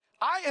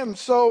I am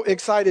so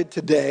excited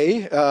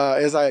today,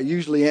 as I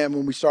usually am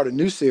when we start a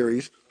new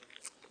series.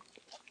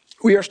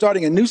 We are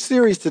starting a new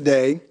series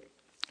today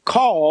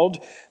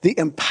called The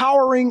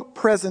Empowering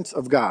Presence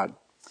of God.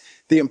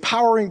 The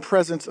Empowering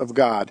Presence of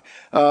God.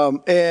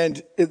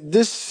 And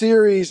this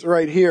series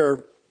right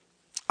here,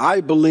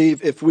 I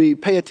believe if we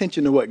pay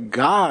attention to what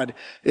God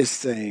is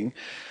saying,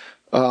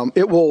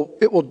 it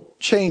will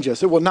change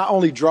us. It will not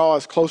only draw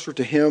us closer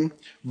to Him,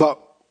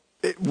 but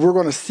we're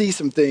going to see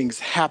some things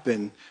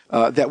happen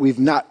that we've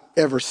not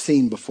ever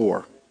seen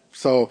before.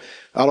 So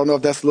I don't know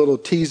if that's a little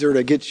teaser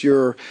that gets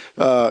your,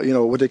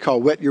 what they call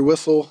wet your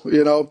whistle,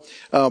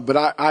 but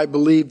I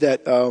believe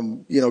that,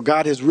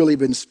 God has really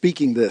been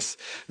speaking this,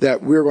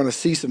 that we're going to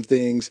see some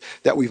things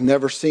that we've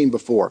never seen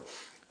before.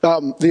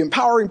 The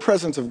empowering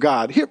presence of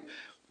God. Here,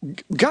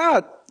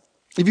 God,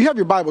 if you have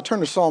your Bible,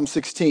 turn to Psalm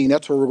 16.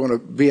 That's where we're going to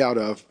be out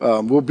of.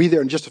 We'll be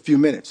there in just a few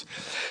minutes.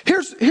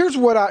 Here's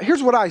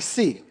what I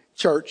see,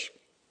 church.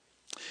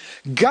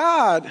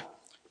 God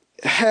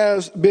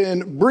has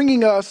been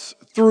bringing us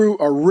through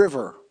a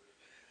river.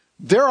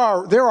 There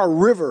are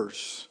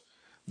rivers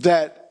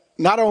that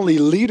not only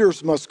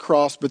leaders must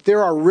cross, but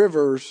there are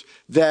rivers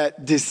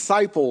that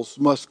disciples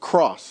must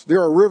cross.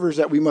 There are rivers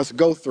that we must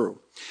go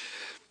through.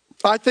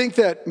 I think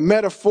that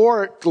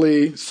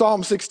metaphorically,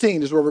 Psalm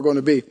 16 is where we're going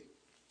to be.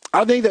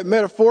 I think that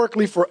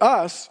metaphorically for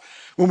us,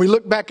 when we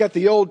look back at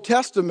the Old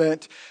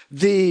Testament,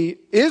 the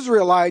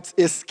Israelites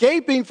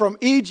escaping from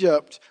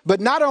Egypt, but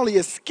not only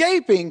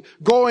escaping,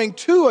 going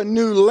to a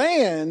new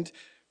land,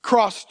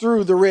 crossed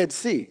through the Red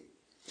Sea.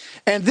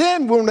 And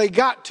then when they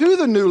got to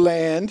the new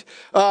land,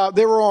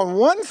 they were on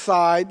one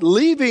side,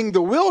 leaving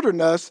the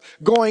wilderness,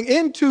 going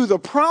into the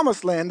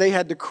promised land. They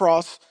had to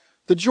cross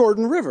the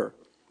Jordan River.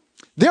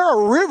 There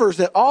are rivers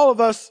that all of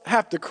us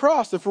have to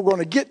cross if we're going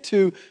to get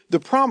to the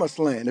promised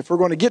land, if we're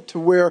going to get to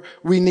where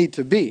we need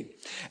to be.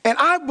 And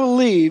I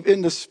believe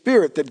in the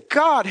Spirit that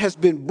God has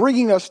been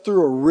bringing us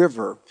through a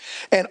river.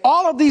 And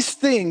all of these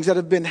things that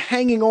have been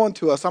hanging on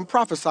to us, I'm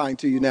prophesying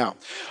to you now.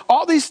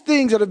 All these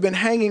things that have been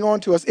hanging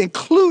on to us,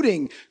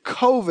 including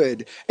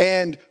COVID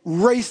and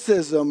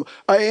racism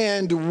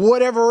and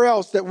whatever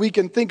else that we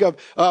can think of,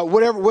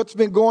 what's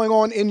been going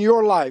on in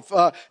your life,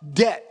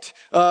 debt,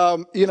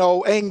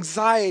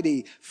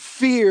 anxiety,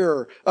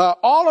 fear,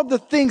 all of the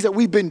things that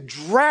we've been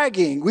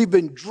dragging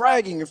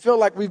and feel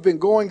like we've been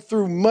going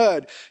through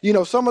mud.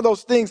 Some of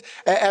those things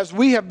as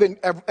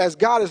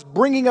God is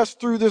bringing us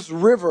through this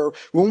river,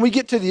 when we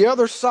get to the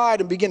other side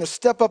and begin to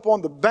step up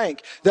on the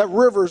bank, that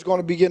river is going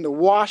to begin to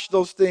wash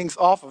those things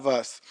off of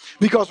us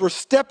because we're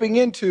stepping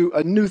into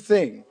a new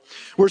thing.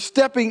 We're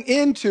stepping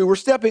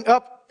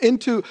up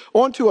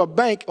onto a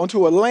bank,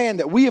 onto a land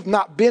that we have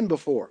not been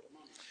before.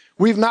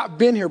 We've not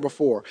been here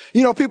before.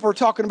 People are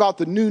talking about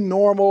the new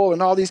normal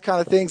and all these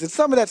kind of things. And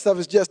some of that stuff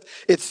is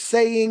it's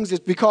sayings.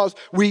 It's because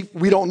we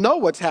don't know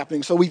what's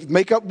happening. So we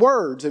make up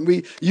words and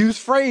we use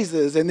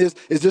phrases. And is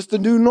this the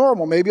new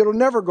normal? Maybe it'll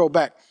never go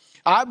back.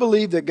 I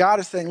believe that God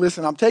is saying,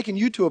 listen, I'm taking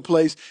you to a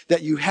place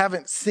that you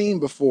haven't seen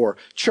before.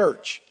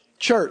 Church.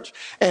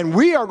 And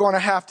we are going to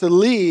have to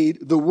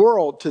lead the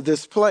world to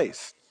this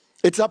place.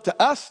 It's up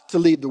to us to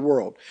lead the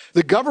world.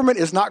 The government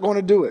is not going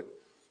to do it.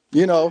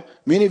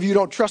 Many of you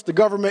don't trust the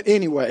government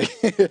anyway,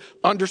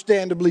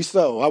 understandably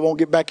so. I won't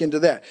get back into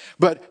that.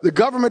 But the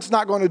government's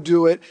not going to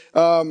do it.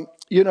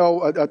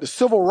 The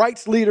civil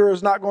rights leader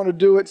is not going to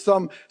do it.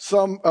 Some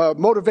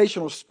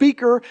motivational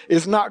speaker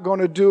is not going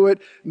to do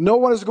it. No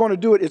one is going to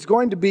do it. It's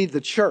going to be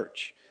the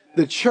church.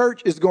 The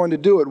church is going to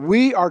do it.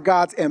 We are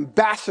God's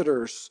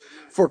ambassadors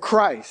for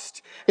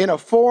Christ. In a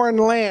foreign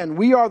land,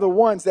 we are the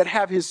ones that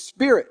have His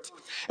Spirit.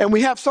 And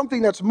we have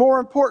something that's more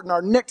important.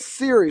 Our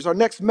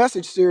next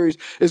message series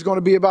is going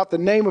to be about the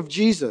name of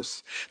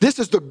Jesus. This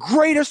is the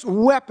greatest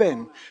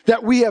weapon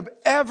that we have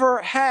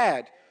ever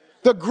had.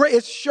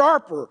 It's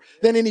sharper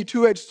than any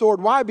two-edged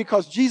sword. Why?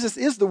 Because Jesus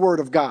is the Word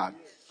of God.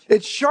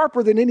 It's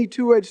sharper than any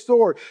two-edged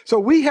sword. So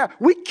we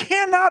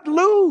cannot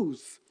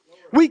lose.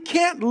 We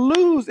can't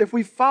lose if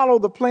we follow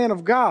the plan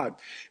of God.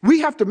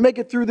 We have to make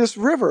it through this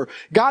river.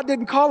 God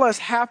didn't call us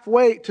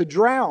halfway to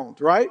drown,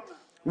 right?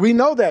 We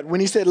know that when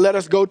He said, let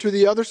us go to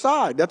the other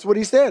side. That's what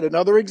He said.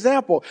 Another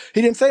example.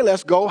 He didn't say,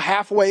 let's go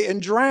halfway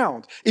and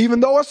drown. Even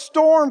though a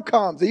storm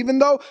comes, even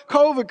though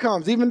COVID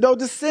comes, even though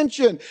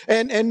dissension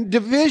and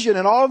division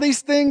and all of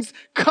these things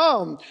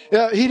come,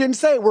 He didn't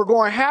say we're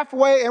going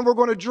halfway and we're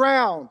going to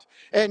drown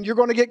and you're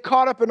going to get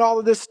caught up in all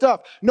of this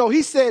stuff. No,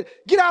 He said,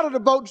 get out of the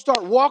boat and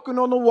start walking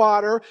on the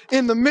water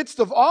in the midst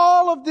of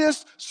all of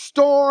this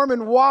storm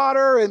and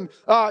water and,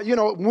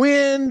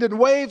 wind and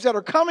waves that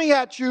are coming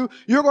at you.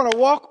 You're going to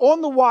walk on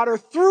the water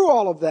through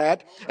all of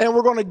that, and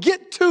we're going to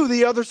get to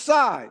the other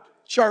side,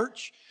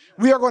 church.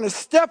 We are going to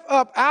step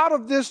up out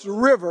of this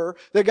river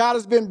that God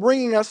has been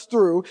bringing us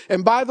through.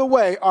 And by the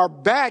way, our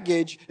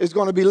baggage is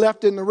going to be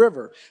left in the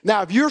river.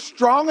 Now, if you're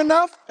strong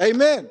enough,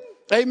 amen.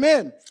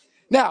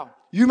 Now,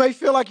 you may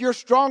feel like you're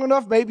strong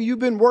enough. Maybe you've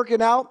been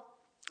working out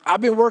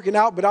I've been working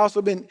out, but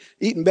also been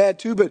eating bad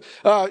too. But,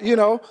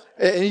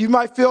 and you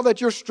might feel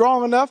that you're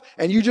strong enough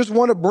and you just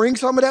want to bring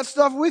some of that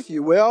stuff with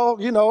you. Well,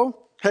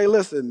 hey,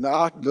 listen,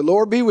 the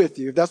Lord be with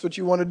you if that's what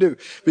you want to do,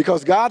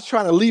 because God's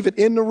trying to leave it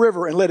in the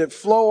river and let it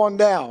flow on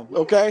down.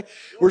 Okay.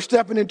 We're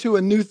stepping into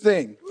a new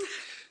thing.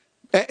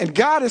 And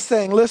God is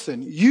saying,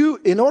 listen,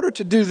 in order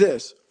to do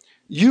this,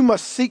 you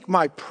must seek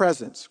my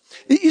presence.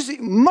 You see,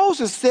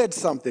 Moses said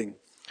something.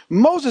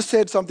 Moses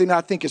said something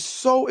I think is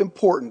so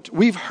important.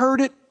 We've heard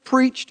it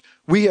preached.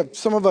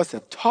 Some of us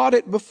have taught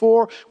it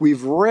before.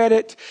 We've read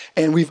it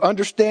and we've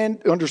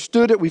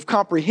understood it. We've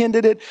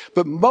comprehended it.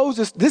 But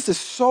Moses, this is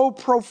so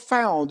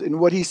profound in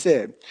what he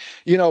said.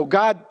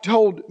 God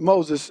told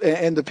Moses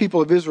and the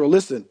people of Israel,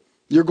 listen,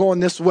 you're going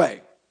this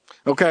way.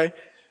 Okay.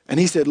 And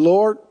he said,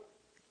 Lord,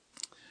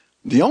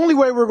 the only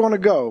way we're going to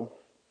go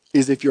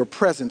is if your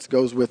presence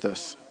goes with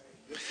us.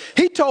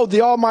 He told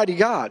the Almighty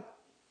God,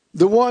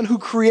 the one who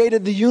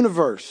created the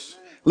universe,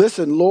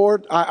 listen,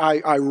 Lord,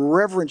 I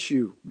reverence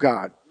you,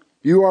 God.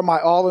 You are my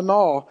all in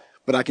all,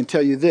 but I can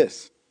tell you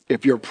this.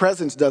 If your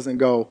presence doesn't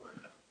go,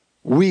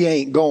 we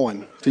ain't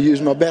going, to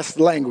use my best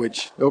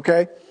language,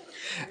 okay?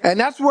 And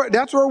that's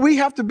where we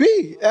have to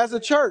be as a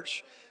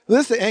church.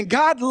 Listen, and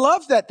God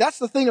loves that. That's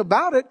the thing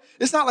about it.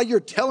 It's not like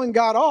you're telling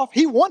God off.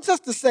 He wants us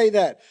to say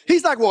that.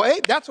 He's like, well, hey,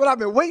 that's what I've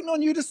been waiting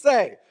on you to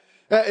say.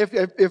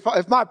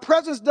 If my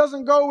presence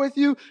doesn't go with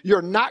you,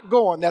 you're not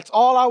going. That's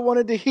all I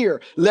wanted to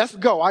hear. Let's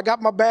go. I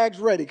got my bags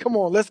ready. Come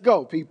on, let's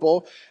go,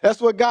 people.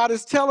 That's what God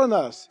is telling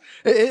us.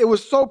 It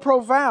was so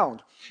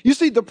profound. You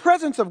see, the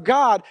presence of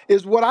God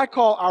is what I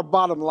call our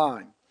bottom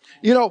line.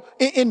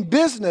 In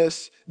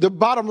business, the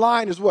bottom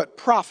line is what?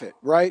 Profit,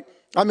 right?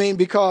 I mean,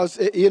 because,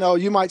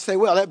 you might say,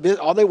 well,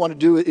 all they want to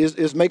do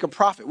is make a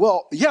profit.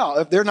 Well, yeah,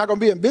 if they're not going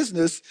to be in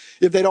business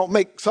if they don't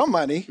make some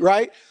money,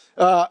 right?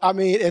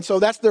 And so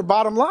that's their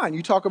bottom line.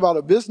 You talk about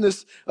a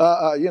business,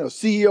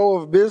 CEO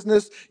of a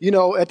business,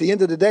 at the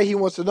end of the day, he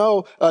wants to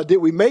know, did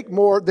we make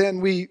more than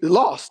we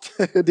lost?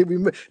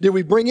 Did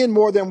we bring in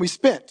more than we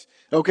spent?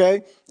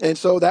 Okay. And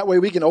so that way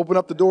we can open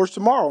up the doors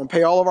tomorrow and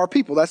pay all of our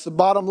people. That's the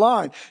bottom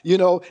line.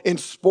 In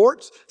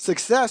sports,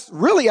 success,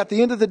 really at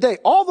the end of the day,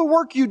 all the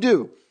work you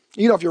do,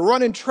 if you're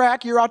running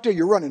track, you're out there,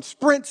 you're running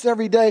sprints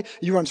every day.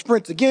 You run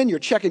sprints again, you're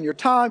checking your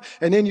time,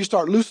 and then you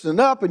start loosening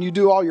up and you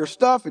do all your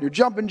stuff and your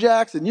jumping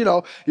jacks and,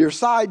 your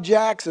side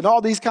jacks and all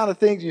these kind of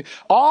things.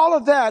 All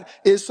of that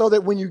is so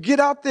that when you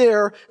get out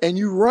there and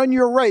you run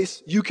your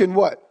race, you can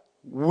what?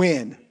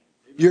 Win.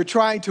 You're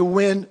trying to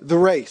win the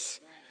race.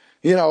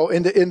 In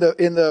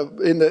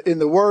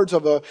the words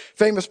of a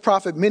famous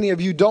prophet, many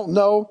of you don't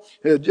know.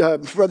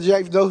 Brother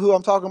Jay, you know who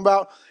I'm talking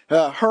about?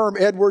 Herm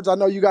Edwards. I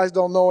know you guys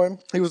don't know him.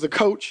 He was a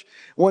coach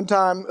one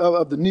time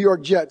of the New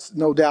York Jets,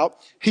 no doubt.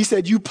 He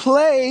said, "You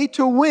play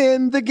to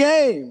win the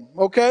game."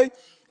 Okay.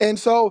 And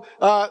so,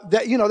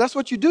 that's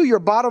what you do. Your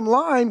bottom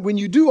line, when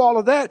you do all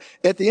of that,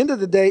 at the end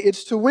of the day,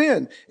 it's to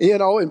win.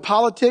 In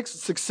politics,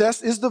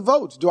 success is the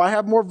votes. Do I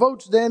have more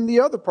votes than the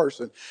other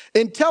person?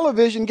 In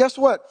television, guess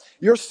what?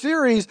 Your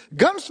series,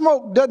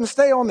 Gunsmoke, doesn't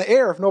stay on the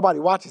air if nobody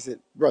watches it,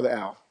 Brother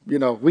Al.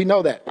 We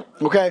know that.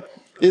 Okay.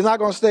 It's not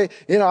going to stay.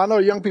 I know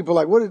young people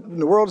are like, what in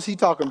the world is he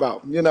talking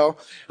about?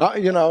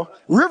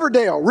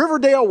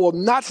 Riverdale will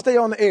not stay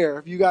on the air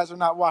if you guys are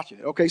not watching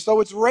it. Okay. So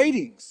it's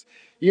ratings.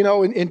 In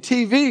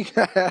TV,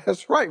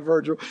 that's right,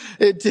 Virgil.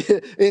 In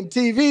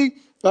TV,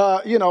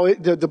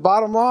 the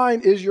bottom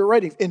line is your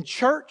ratings. In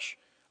church,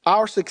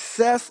 our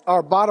success,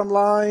 our bottom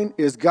line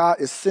is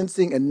God is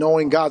sensing and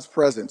knowing God's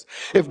presence.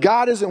 If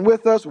God isn't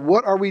with us,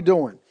 what are we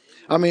doing?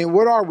 I mean,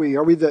 what are we?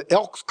 Are we the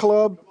Elks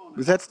Club?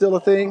 Is that still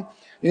a thing?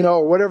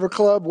 Or whatever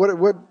club,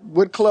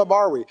 what club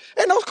are we?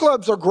 And those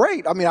clubs are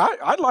great. I mean,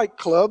 I like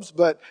clubs,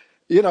 but,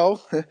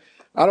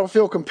 I don't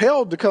feel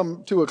compelled to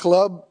come to a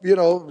club,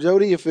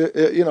 Jody, if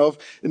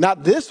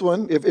not this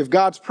one, if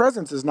God's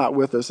presence is not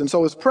with us. And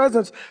so his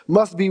presence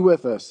must be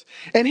with us.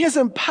 And his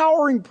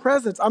empowering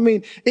presence, I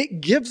mean, it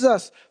gives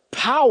us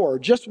power,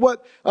 just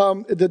what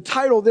the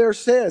title there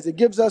says. It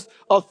gives us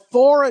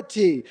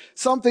authority,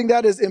 something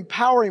that is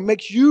empowering,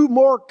 makes you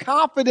more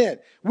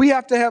confident. We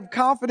have to have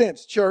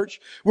confidence,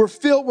 church. We're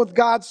filled with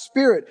God's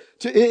Spirit.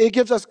 It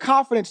gives us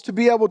confidence to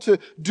be able to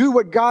do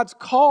what God's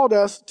called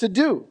us to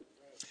do.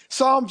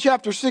 Psalm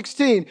chapter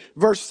 16,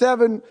 verse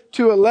 7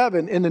 to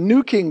 11 in the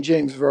New King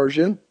James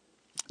Version,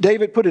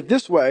 David put it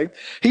this way.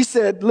 He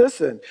said,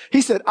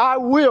 I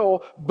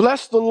will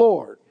bless the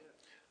Lord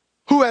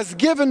who has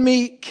given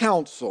me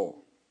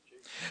counsel.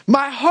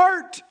 My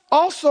heart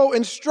also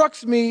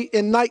instructs me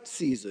in night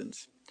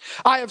seasons.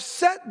 I have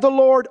set the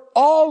Lord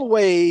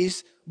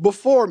always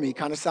before me.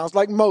 Kind of sounds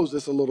like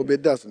Moses a little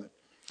bit, doesn't it?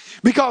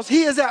 Because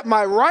he is at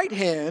my right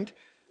hand,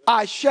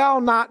 I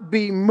shall not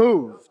be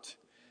moved.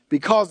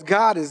 Because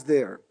God is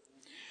there.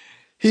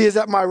 He is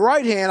at my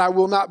right hand, I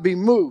will not be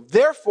moved.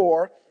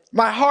 Therefore,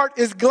 my heart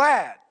is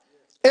glad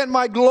and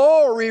my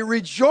glory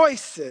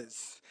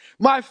rejoices.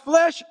 My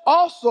flesh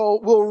also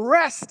will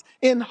rest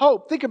in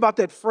hope. Think about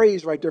that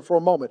phrase right there for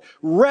a moment.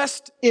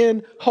 Rest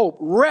in hope.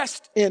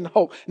 Rest in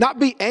hope. Not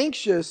be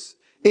anxious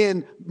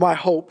in my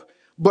hope,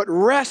 but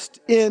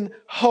rest in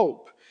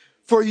hope.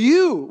 For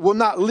you will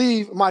not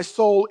leave my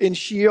soul in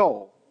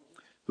Sheol.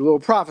 A little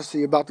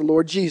prophecy about the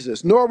Lord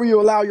Jesus. Nor will you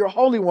allow your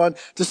Holy One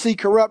to see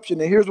corruption.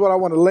 And here's what I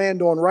want to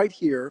land on right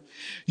here.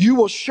 You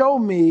will show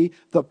me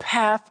the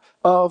path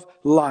of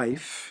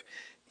life.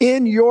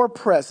 In your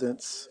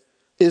presence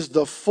is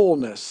the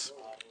fullness.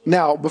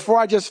 Now, before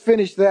I just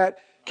finish that,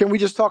 can we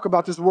just talk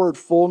about this word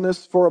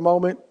fullness for a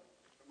moment?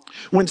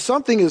 When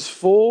something is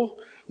full,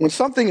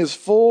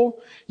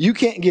 you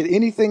can't get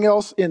anything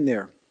else in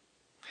there.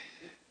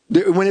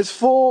 When it's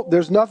full,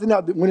 there's nothing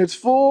else. When it's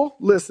full,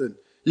 listen,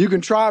 you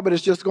can try, but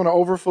it's just going to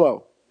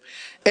overflow.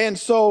 And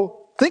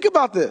so think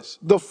about this,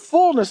 the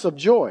fullness of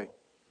joy.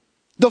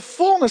 The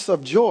fullness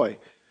of joy.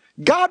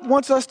 God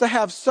wants us to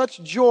have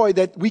such joy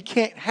that we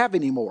can't have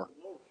anymore.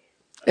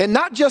 And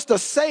not just a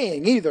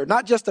saying either,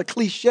 not just a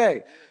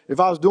cliche. If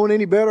I was doing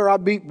any better,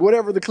 I'd be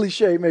whatever the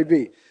cliche may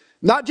be.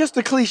 Not just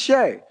a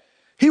cliche.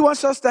 He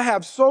wants us to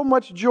have so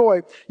much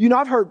joy. You know,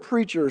 I've heard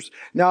preachers.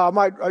 Now,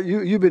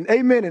 you've been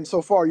amening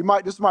so far.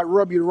 This might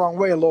rub you the wrong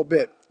way a little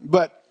bit.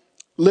 But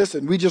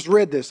listen, we just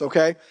read this,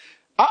 okay?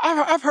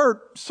 I've heard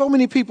so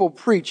many people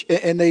preach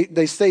and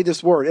they say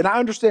this word, and I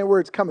understand where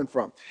it's coming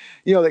from.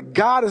 You know, that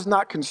God is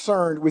not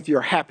concerned with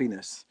your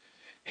happiness.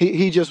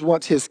 He just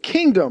wants his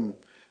kingdom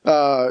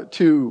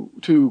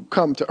to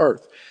come to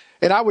earth.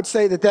 And I would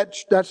say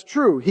that's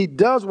true. He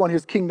does want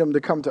his kingdom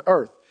to come to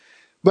earth.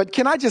 But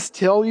can I just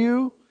tell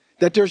you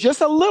that there's just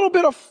a little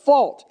bit of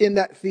fault in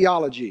that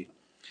theology?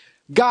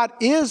 God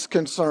is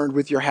concerned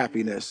with your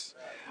happiness.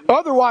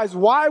 Otherwise,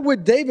 why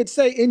would David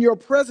say, in your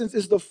presence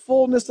is the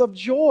fullness of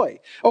joy?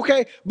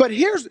 Okay, but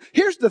here's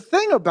the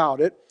thing about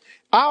it.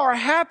 Our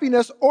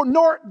happiness,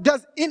 nor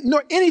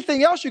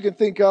anything else you can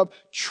think of,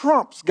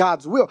 trumps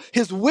God's will.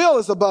 His will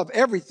is above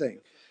everything.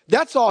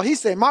 That's all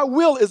he's saying. My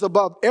will is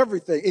above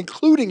everything,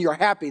 including your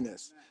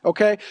happiness.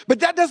 Okay,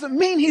 but that doesn't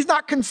mean he's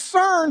not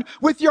concerned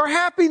with your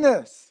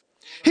happiness.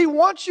 He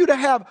wants you to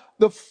have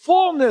the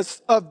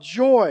fullness of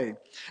joy.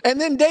 And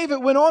then David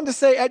went on to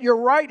say, at your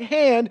right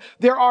hand,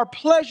 there are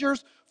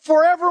pleasures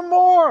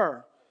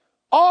forevermore.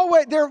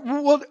 Always, there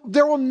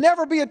will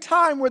never be a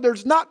time where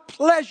there's not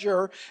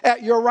pleasure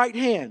at your right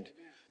hand.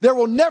 There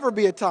will never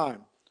be a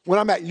time when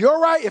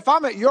if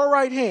I'm at your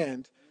right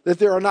hand, that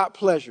there are not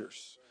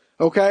pleasures.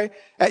 Okay?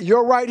 At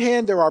your right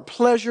hand, there are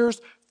pleasures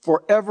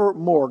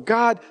forevermore.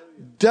 God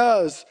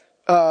does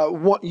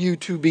want you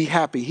to be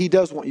happy. He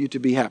does want you to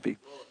be happy.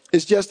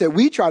 It's just that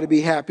we try to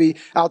be happy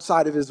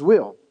outside of his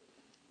will.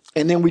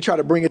 And then we try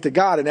to bring it to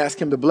God and ask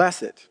him to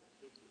bless it.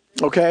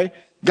 Okay?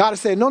 God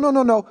is saying,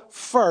 no.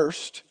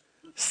 First,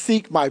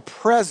 seek my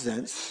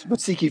presence,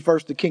 but seek ye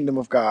first the kingdom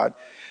of God.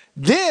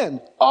 Then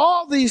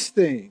all these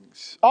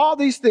things,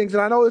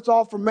 and I know it's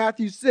all from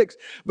Matthew 6,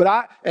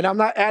 and I'm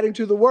not adding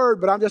to the word,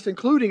 but I'm just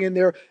including in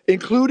there,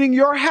 including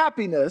your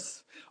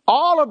happiness,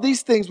 all of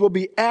these things will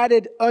be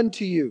added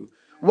unto you.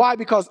 Why?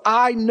 Because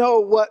I know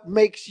what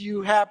makes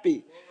you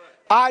happy.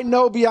 I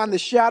know beyond the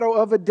shadow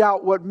of a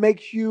doubt what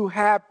makes you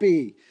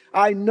happy.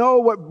 I know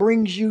what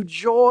brings you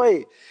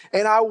joy.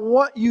 And I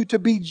want you to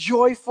be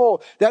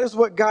joyful. That is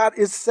what God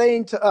is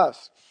saying to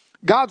us.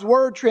 God's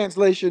word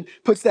translation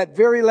puts that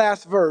very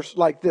last verse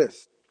like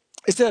this.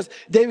 It says,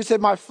 David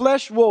said, my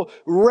flesh will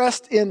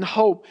rest in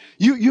hope.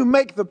 You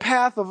make the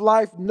path of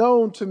life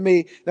known to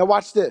me. Now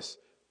watch this.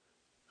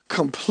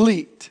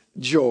 Complete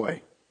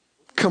joy.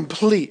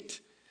 Complete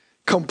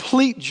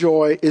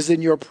joy is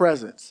in your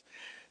presence.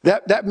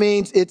 That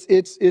means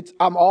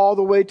I'm all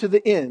the way to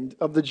the end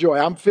of the joy.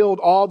 I'm filled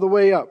all the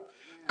way up.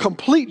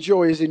 Complete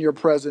joy is in your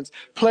presence.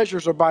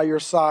 Pleasures are by your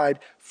side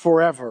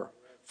forever.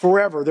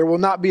 Forever. There will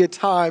not be a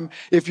time,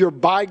 if you're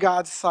by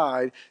God's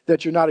side,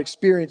 that you're not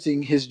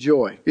experiencing his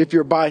joy. If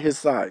you're by his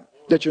side,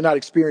 that you're not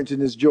experiencing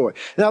his joy.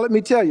 Now let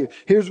me tell you,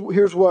 here's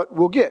what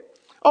we'll get.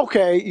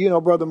 Okay,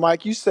 Brother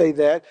Mike, you say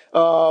that,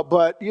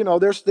 but,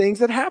 there's things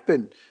that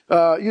happen.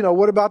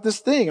 What about this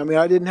thing? I mean,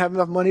 I didn't have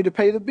enough money to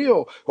pay the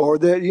bill, or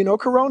the,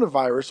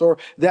 coronavirus, or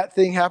that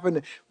thing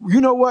happened. You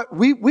know what?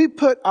 We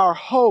put our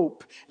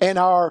hope and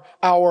our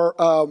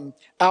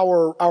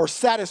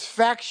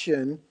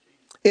satisfaction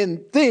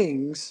in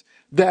things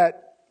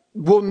that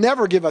will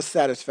never give us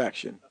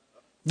satisfaction.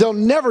 They'll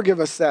never give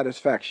us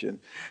satisfaction.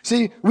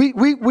 See,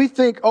 we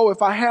think,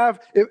 if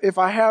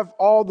I have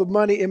all the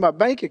money in my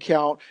bank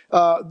account,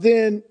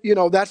 then,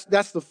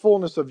 that's the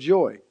fullness of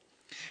joy.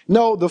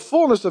 No, the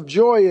fullness of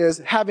joy is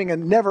having a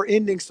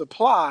never-ending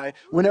supply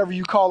whenever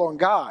you call on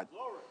God.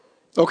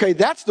 Okay,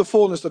 that's the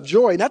fullness of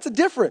joy, and that's a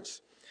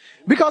difference.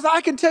 Because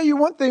I can tell you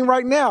one thing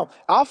right now,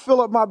 I'll fill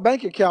up my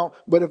bank account,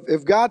 but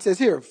if God says,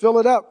 here, fill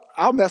it up,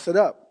 I'll mess it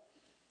up.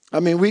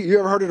 I mean, you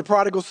ever heard of the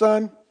prodigal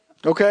son?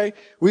 Okay,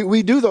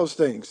 we do those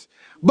things.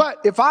 But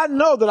if I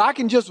know that I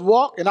can just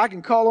walk and I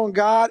can call on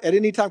God at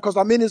any time because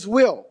I'm in his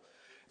will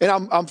and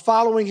I'm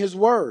following his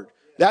word,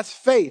 That's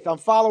faith. I'm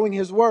following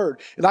his word.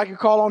 And I can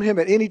call on him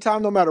at any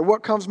time, no matter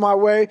what comes my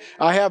way.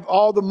 I have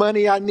all the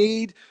money I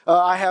need.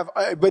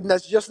 But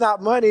that's just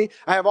not money.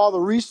 I have all the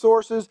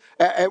resources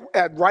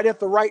right at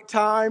the right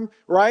time,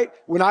 right?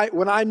 When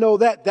I know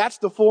that, that's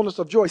the fullness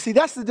of joy. See,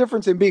 that's the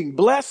difference in being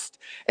blessed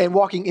and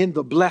walking in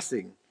the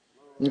blessing.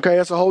 Okay,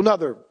 that's a whole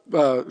nother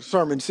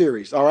sermon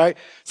series, all right?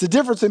 It's the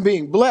difference in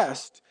being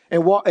blessed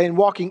and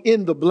walking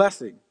in the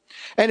blessing.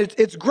 And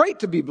it's great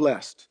to be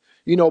blessed.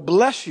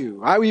 Bless you.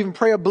 I even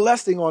pray a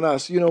blessing on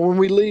us, when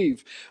we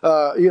leave,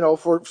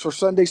 for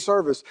Sunday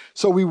service.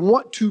 So we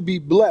want to be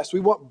blessed.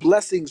 We want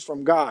blessings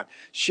from God.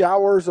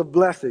 Showers of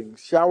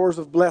blessings, showers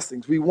of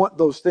blessings. We want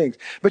those things.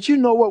 But you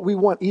know what we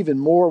want even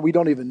more? We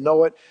don't even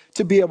know it.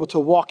 To be able to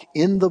walk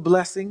in the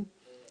blessing.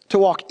 To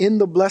walk in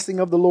the blessing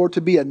of the Lord,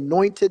 to be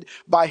anointed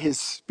by his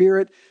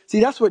Spirit. See,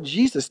 that's what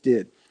Jesus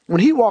did. When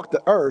he walked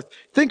the earth,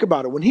 think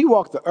about it. When he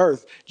walked the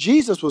earth,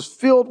 Jesus was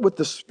filled with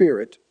the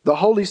Spirit, the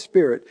Holy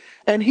Spirit,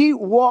 and he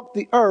walked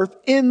the earth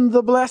in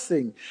the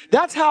blessing.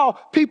 That's how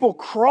people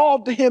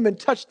crawled to him and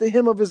touched the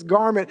hem of his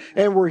garment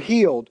and were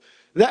healed.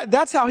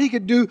 That's how he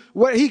could do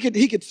what he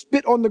could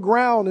spit on the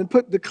ground and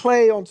put the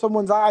clay on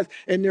someone's eyes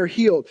and they're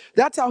healed.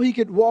 That's how he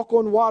could walk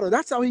on water.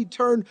 That's how he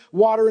turned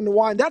water into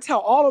wine. That's how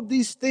all of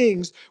these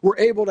things were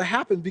able to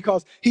happen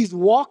because he's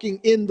walking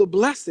in the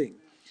blessing.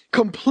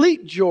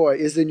 Complete joy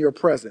is in your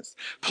presence.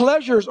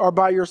 Pleasures are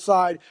by your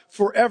side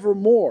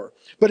forevermore.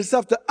 But it's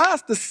up to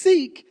us to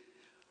seek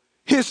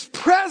his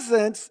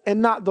presence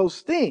and not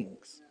those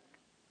things.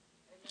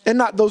 And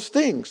not those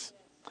things.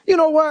 You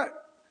know what?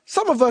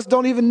 Some of us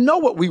don't even know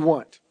what we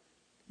want.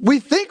 We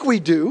think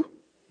we do.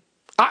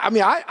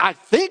 I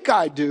think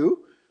I do,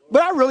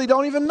 but I really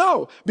don't even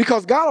know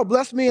because God will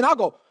bless me and I'll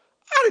go,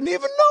 I didn't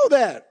even know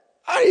that.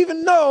 I didn't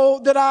even know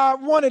that I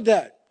wanted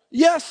that.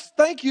 Yes,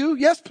 thank you.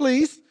 Yes,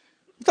 please.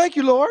 Thank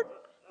you, Lord.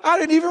 I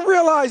didn't even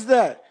realize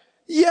that.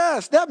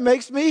 Yes, that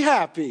makes me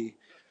happy.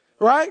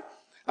 Right?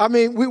 I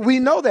mean, we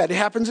know that. It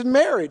happens in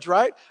marriage,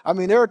 right? I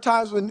mean, there are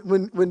times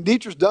when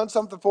Dietrich's done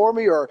something for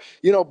me or,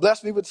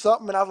 blessed me with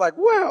something, and I was like,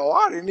 well,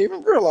 I didn't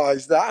even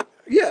realize that.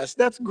 Yes,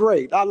 that's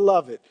great. I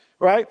love it,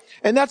 right?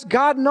 And that's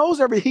God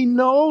knows everything. He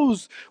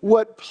knows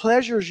what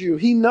pleasures you.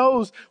 He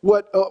knows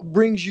what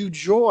brings you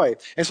joy.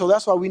 And so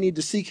that's why we need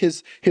to seek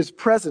his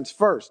presence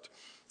first.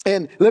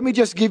 And let me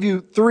just give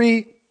you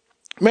 3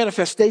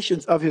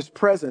 manifestations of his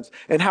presence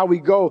and how we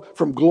go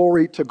from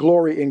glory to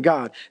glory in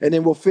God. And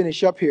then we'll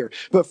finish up here.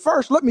 But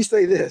first, let me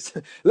say this.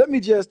 Let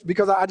me just,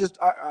 because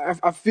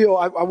I feel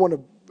I want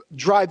to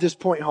drive this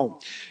point home.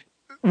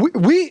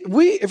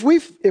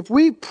 If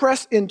we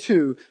press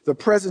into the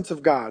presence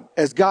of God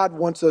as God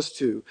wants us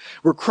to,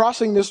 we're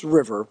crossing this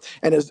river,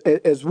 and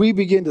as we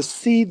begin to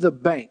see the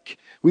bank,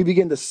 we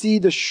begin to see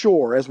the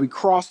shore as we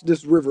cross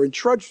this river and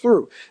trudge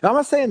through. Now, I'm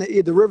not saying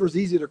that the river's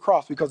easy to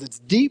cross because it's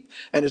deep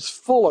and it's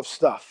full of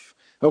stuff.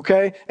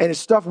 Okay. And it's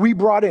stuff we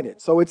brought in it.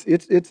 So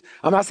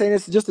I'm not saying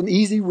it's just an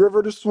easy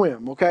river to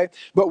swim. Okay.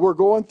 But we're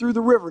going through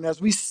the river. And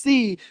as we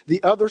see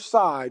the other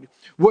side,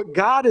 what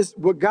God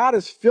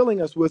is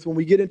filling us with when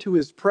we get into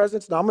his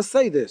presence. Now I'm going to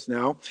say this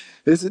now,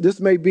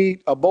 this may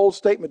be a bold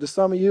statement to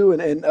some of you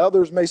and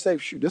others may say,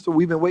 shoot, this is what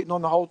we've been waiting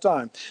on the whole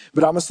time.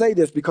 But I'm going to say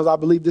this because I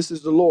believe this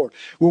is the Lord.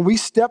 When we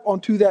step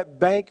onto that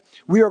bank,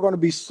 we are going to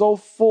be so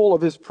full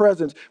of his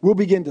presence. We'll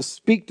begin to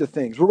speak to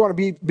things. We're going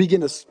to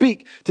begin to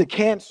speak to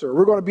cancer.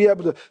 We're going to be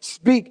able to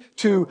speak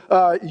to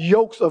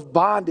yokes of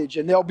bondage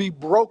and they'll be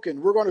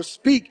broken. We're going to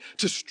speak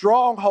to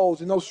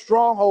strongholds and those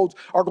strongholds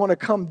are going to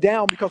come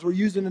down because we're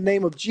using the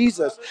name of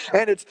Jesus.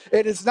 And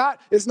it's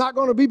not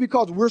going to be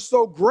because we're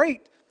so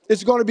great.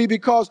 It's going to be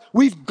because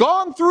we've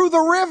gone through the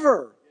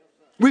river.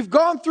 We've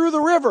gone through the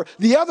river.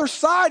 The other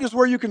side is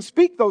where you can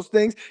speak those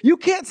things. You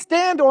can't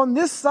stand on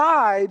this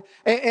side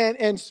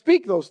and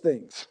speak those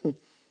things.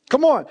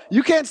 Come on.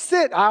 You can't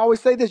sit. I always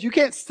say this. You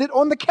can't sit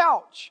on the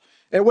couch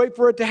and wait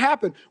for it to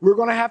happen. We're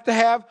going to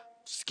have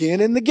skin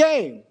in the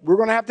game. We're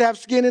going to have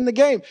skin in the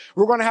game.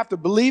 We're going to have to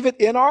believe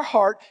it in our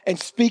heart and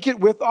speak it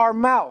with our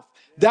mouth.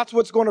 That's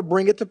what's going to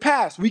bring it to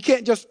pass. We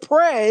can't just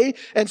pray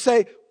and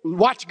say,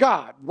 watch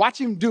God.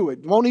 Watch him do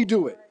it. Won't he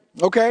do it?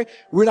 Okay?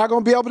 We're not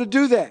going to be able to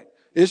do that.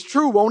 It's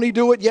true. Won't he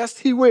do it? Yes,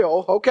 he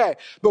will. Okay.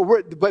 But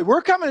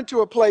we're coming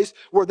into a place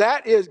where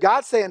that is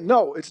God saying,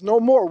 no, it's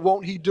no more.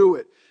 Won't he do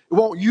it?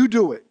 Won't you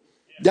do it?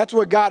 That's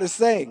what God is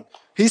saying.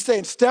 He's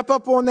saying, step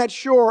up on that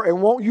shore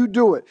and won't you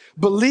do it?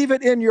 Believe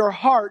it in your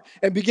heart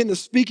and begin to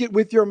speak it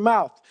with your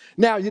mouth.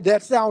 Now,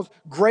 that sounds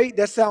great.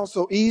 That sounds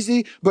so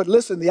easy. But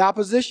listen, the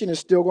opposition is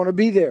still going to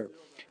be there.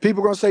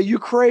 People are going to say, you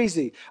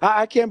crazy.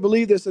 I can't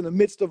believe this in the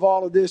midst of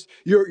all of this.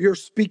 You're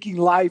speaking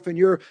life and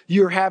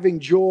you're having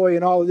joy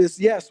and all of this.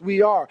 Yes,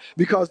 we are.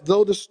 Because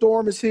though the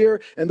storm is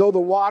here and though the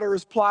water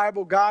is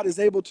pliable, God is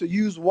able to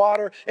use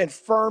water and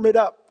firm it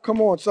up.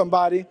 Come on,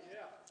 somebody.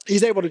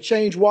 He's able to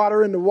change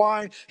water into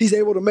wine. He's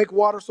able to make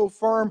water so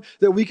firm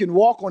that we can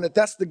walk on it.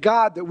 That's the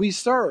God that we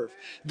serve.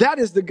 That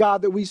is the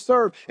God that we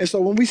serve. And so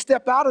when we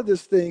step out of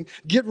this thing,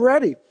 get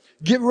ready.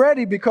 Get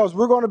ready because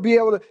we're going to be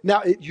able to.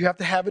 Now, you have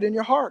to have it in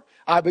your heart.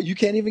 But you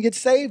can't even get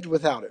saved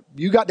without it.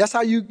 That's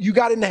how you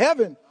got into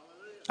heaven.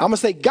 I'm going to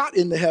say got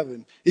into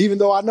heaven, even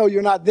though I know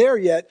you're not there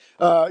yet.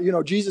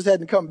 Jesus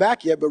hadn't come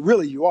back yet, but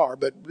really you are.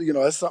 But,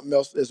 that's something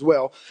else as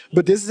well.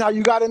 But this is how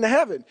you got into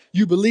heaven.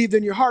 You believed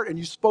in your heart and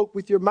you spoke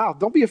with your mouth.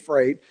 Don't be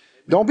afraid.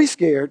 Don't be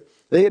scared.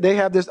 They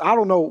have this, I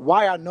don't know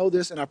why I know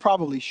this, and I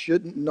probably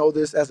shouldn't know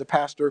this as a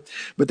pastor,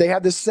 but they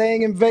have this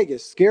saying in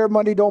Vegas, scared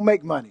money don't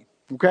make money,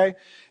 okay?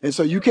 And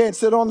so you can't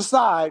sit on the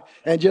side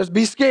and just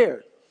be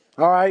scared,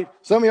 all right?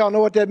 Some of y'all know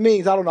what that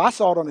means. I don't know. I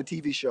saw it on a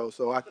TV show,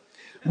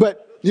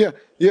 but yeah,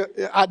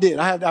 I did.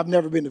 I've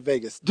never been to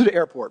Vegas, to the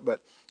airport,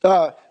 but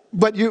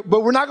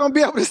we're not going to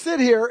be able to sit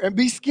here and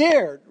be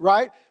scared,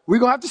 right? We're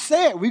going to have to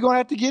say it. We're going to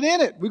have to get in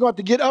it. We're going to have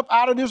to get up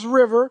out of this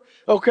river,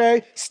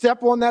 okay?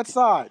 Step on that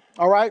side,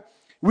 all right?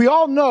 We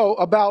all know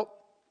about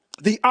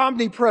the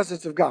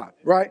omnipresence of God,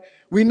 right?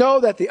 We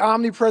know that the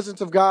omnipresence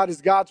of God is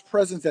God's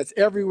presence that's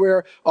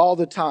everywhere all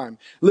the time.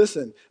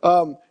 Listen,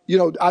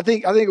 I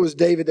think it was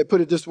David that put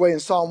it this way in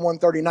Psalm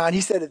 139.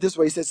 He said it this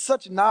way. He said,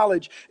 such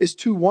knowledge is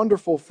too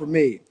wonderful for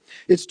me.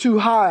 It's too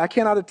high. I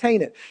cannot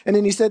attain it. And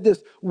then he said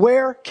this,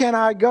 where can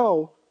I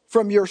go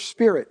from your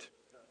spirit?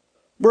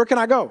 Where can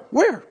I go?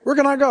 Where? Where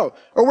can I go?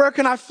 Or where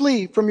can I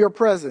flee from your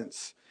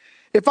presence?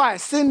 If I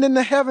ascend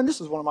into heaven, this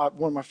is one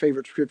of my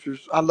favorite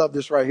scriptures. I love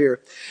this right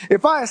here.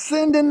 If I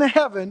ascend into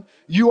heaven,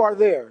 you are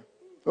there.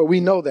 Well, we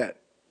know that.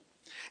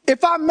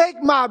 If I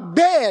make my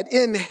bed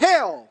in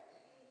hell,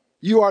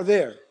 you are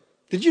there.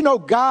 Did you know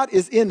God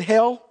is in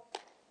hell?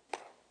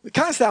 It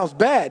kind of sounds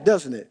bad,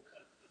 doesn't it?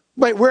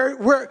 Wait,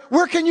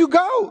 where can you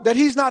go that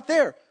he's not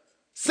there?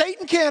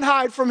 Satan can't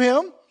hide from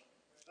him.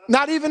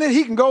 Not even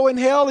he can go in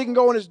hell. He can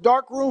go in his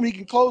dark room. He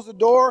can close the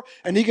door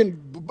and he can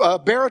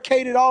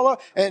barricade it all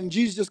up. And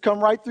Jesus just come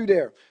right through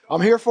there.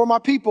 I'm here for my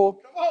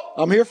people.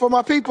 I'm here for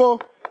my people.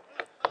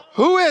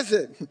 Who is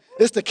it?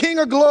 It's the King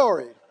of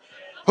Glory.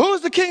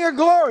 Who's the King of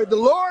Glory? The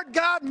Lord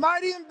God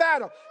mighty in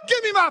battle.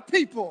 Give me my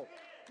people.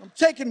 I'm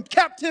taking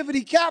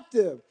captivity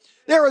captive.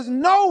 There is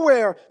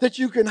nowhere that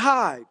you can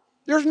hide.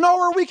 There's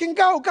nowhere we can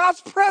go.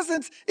 God's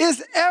presence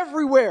is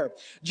everywhere.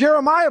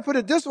 Jeremiah put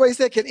it this way. He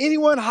said, can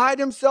anyone hide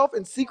himself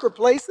in secret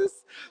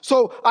places?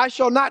 So I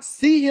shall not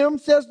see him,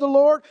 says the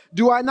Lord.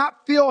 Do I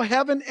not feel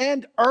heaven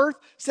and earth,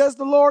 says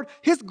the Lord?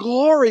 His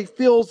glory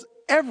fills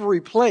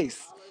every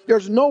place.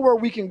 There's nowhere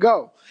we can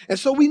go. And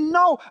so we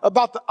know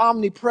about the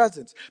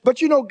omnipresence. But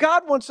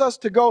God wants us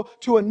to go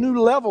to a new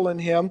level in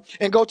him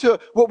and go to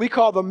what we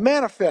call the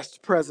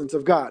manifest presence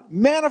of God.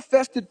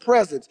 Manifested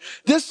presence.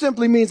 This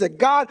simply means that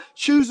God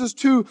chooses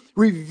to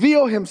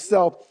reveal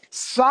himself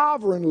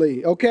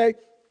sovereignly, okay?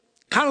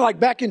 Kind of like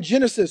back in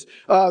Genesis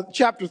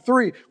chapter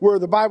 3, where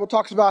the Bible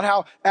talks about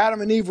how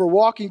Adam and Eve were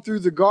walking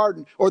through the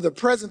garden, or the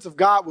presence of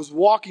God was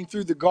walking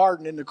through the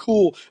garden in the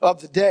cool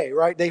of the day,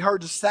 right? They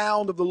heard the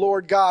sound of the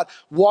Lord God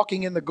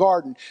walking in the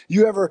garden.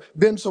 You ever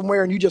been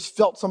somewhere and you just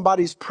felt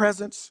somebody's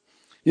presence?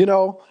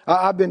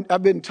 I've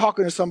been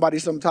talking to somebody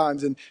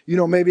sometimes, and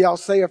maybe I'll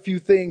say a few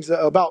things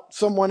about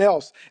someone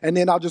else, and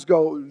then I'll just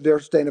go,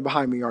 they're standing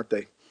behind me, aren't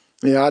they?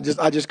 Yeah,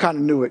 I just kind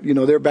of knew it.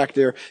 They're back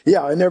there.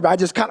 Yeah, and I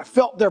just kind of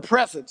felt their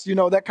presence,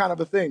 that kind of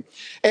a thing.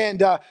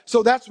 And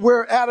so that's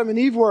where Adam and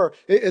Eve were.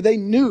 They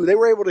knew, they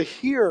were able to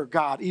hear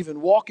God even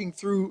walking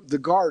through the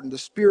garden, the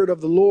Spirit of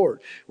the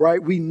Lord,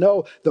 right? We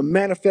know the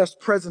manifest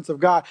presence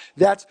of God.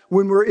 That's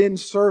when we're in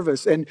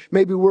service and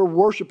maybe we're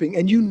worshiping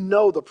and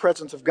the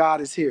presence of God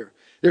is here.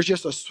 There's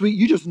just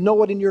you just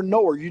know it in your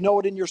knower. You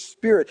know it in your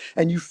spirit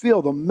and you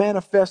feel the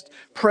manifest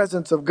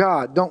presence of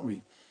God, don't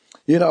we?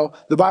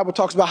 The Bible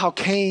talks about how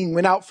Cain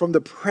went out from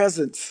the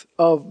presence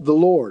of the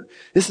Lord.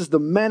 This is the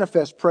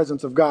manifest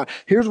presence of God.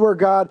 Here's where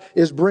God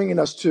is bringing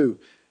us to.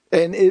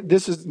 And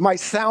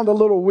might sound a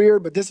little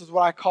weird, but this is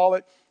what I call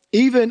it.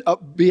 Even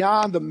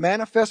beyond the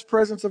manifest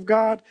presence of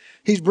God,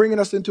 he's bringing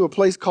us into a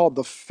place called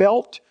the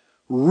felt,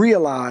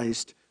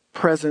 realized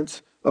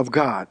presence of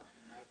God.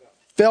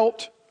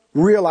 Felt,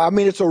 realized. I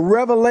mean, it's a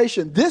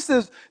revelation. This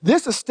is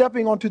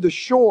stepping onto the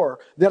shore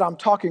that I'm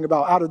talking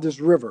about out of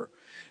this river.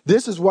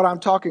 This is what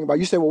I'm talking about.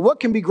 You say, well, what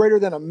can be greater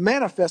than a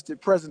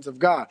manifested presence of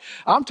God?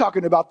 I'm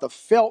talking about the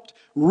felt,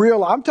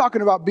 real. I'm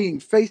talking about being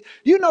faith.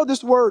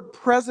 This word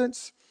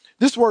presence?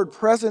 This word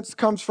presence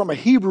comes from a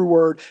Hebrew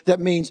word that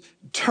means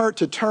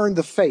to turn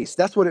the face.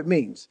 That's what it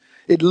means.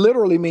 It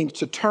literally means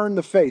to turn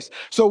the face.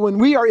 So when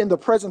we are in the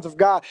presence of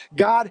God,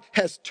 God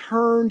has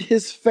turned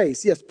his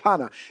face. Yes,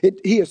 pana.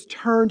 He has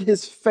turned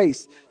his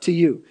face to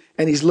you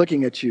and he's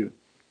looking at you.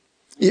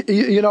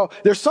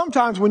 There's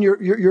sometimes when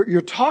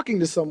you're talking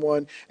to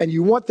someone and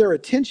you want their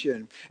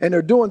attention and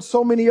they're doing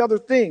so many other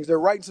things. They're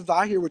writing something.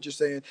 I hear what you're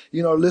saying,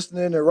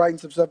 listening, they're writing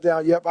some stuff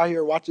down. Yep, I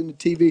hear, watching the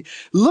TV.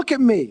 Look at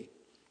me.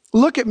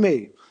 Look at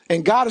me.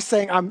 And God is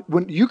saying,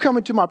 when you come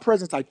into my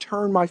presence, I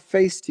turn my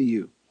face to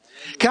you.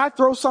 Can I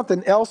throw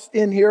something else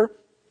in here?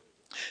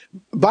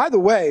 By the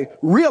way,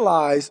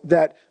 realize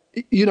that,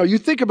 you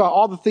think about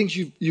all the things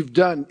you've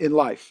done in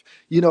life.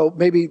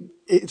 Maybe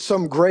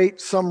some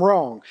great, some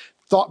wrong.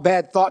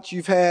 Bad thoughts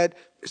you've had,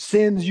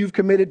 sins you've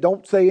committed,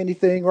 don't say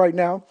anything right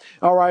now.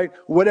 All right.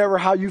 Whatever,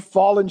 how you've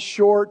fallen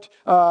short,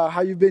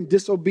 how you've been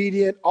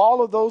disobedient,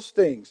 all of those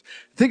things.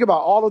 Think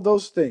about all of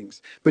those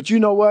things. But you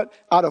know what?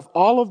 Out of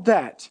all of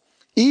that,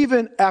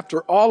 even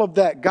after all of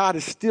that, God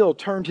has still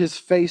turned his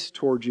face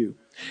toward you.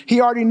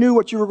 He already knew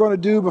what you were going to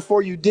do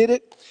before you did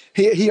it.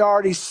 He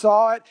already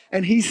saw it,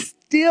 and he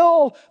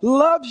still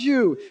loves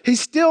you. He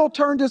still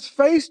turned his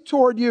face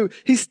toward you.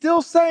 He's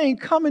still saying,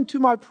 come into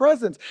my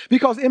presence,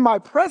 because in my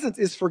presence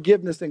is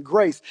forgiveness and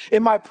grace.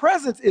 In my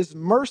presence is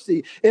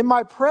mercy. In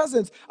my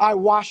presence, I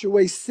wash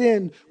away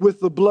sin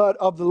with the blood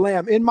of the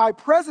Lamb. In my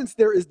presence,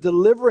 there is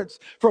deliverance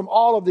from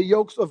all of the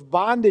yokes of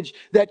bondage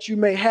that you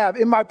may have.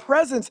 In my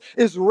presence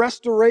is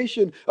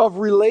restoration of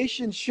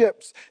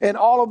relationships and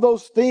all of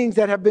those things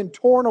that have been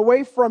torn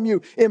away from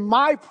you. In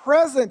my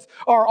presence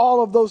are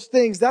all of those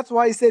things. That's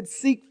why he said,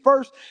 seek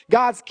first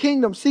God's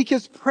kingdom, seek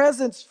his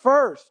presence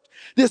first.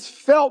 This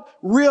felt,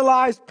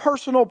 realized,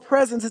 personal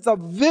presence. It's a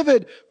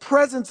vivid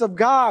presence of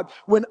God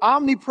when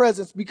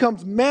omnipresence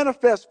becomes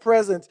manifest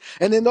presence.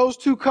 And then those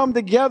two come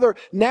together.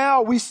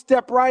 Now we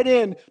step right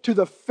in to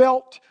the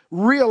felt,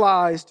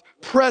 realized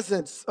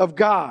presence of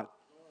God.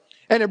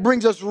 And it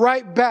brings us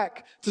right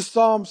back to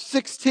Psalm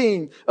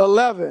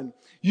 16:11.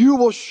 You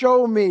will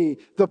show me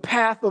the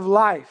path of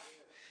life.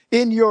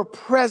 In your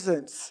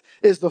presence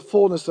is the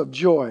fullness of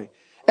joy.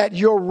 At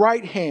your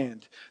right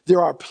hand, there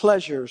are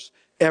pleasures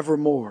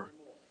evermore.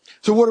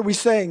 So what are we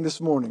saying this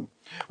morning?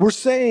 We're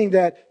saying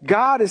that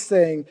God is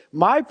saying,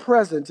 my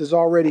presence is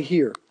already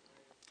here.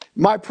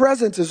 My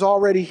presence is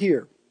already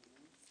here.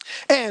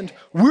 And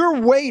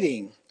we're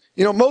waiting.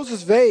 You know,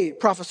 Moses Vey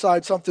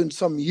prophesied something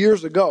some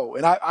years ago,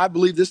 and I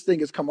believe this thing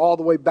has come all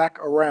the way back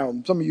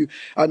around. Some of you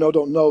I know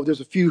don't know.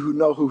 There's a few who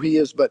know who he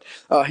is, but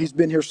he's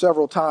been here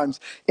several times.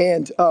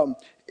 And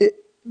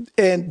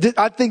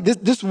I think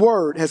this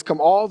word has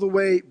come all the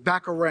way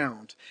back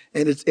around,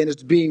 and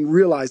it's being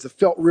realized, the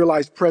felt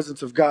realized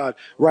presence of God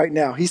right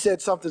now. He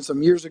said something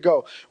some years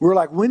ago. We're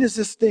like, when is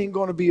this thing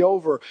going to be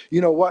over?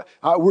 You know what?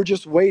 We're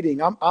just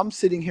waiting. I'm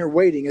sitting here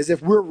waiting as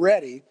if we're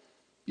ready.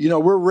 You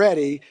know, we're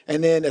ready.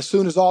 And then as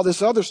soon as all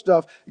this other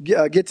stuff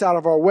gets out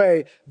of our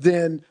way,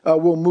 then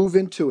we'll move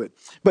into it.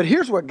 But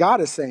here's what God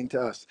is saying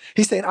to us.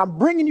 He's saying, I'm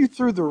bringing you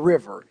through the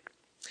river,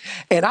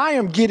 and I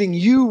am getting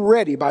you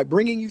ready. By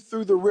bringing you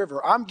through the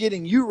river, I'm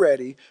getting you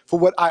ready for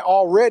what I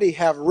already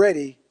have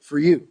ready for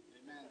you.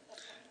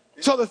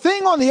 So the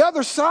thing on the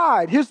other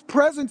side, his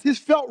presence, his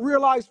felt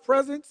realized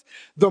presence,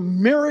 the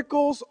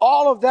miracles,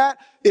 all of that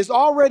is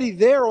already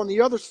there on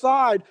the other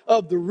side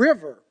of the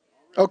river.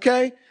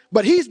 Okay?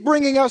 But he's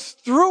bringing us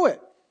through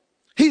it.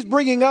 He's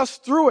bringing us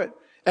through it.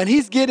 And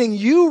he's getting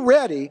you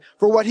ready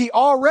for what he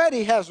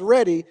already has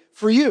ready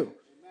for you.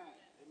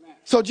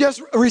 So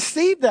just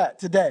receive that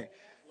today.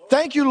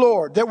 Thank you,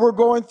 Lord, that we're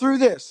going through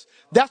this.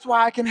 That's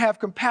why I can have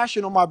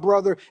compassion on my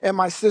brother and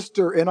my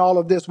sister in all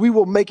of this. We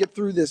will make it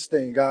through this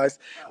thing, guys.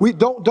 We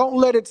don't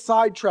let it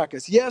sidetrack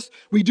us. Yes,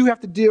 we do have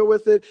to deal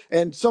with it.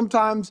 And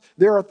sometimes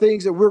there are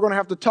things that we're going to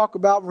have to talk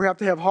about. We have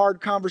to have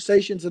hard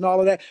conversations and all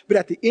of that. But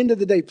at the end of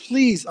the day,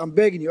 please, I'm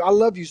begging you. I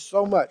love you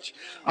so much.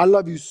 I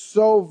love you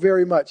so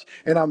very much.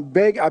 And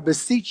I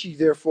beseech you,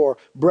 therefore,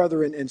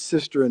 brethren and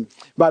sister, and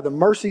by the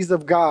mercies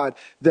of God,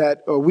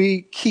 that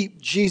we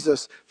keep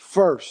Jesus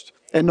first.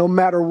 And no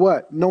matter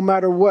what,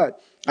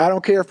 I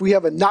don't care if we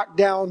have a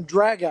knockdown,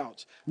 drag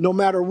out, no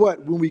matter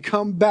what, when we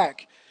come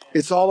back,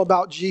 it's all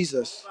about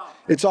Jesus.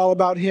 It's all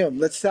about him.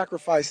 Let's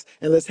sacrifice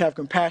and let's have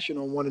compassion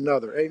on one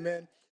another. Amen.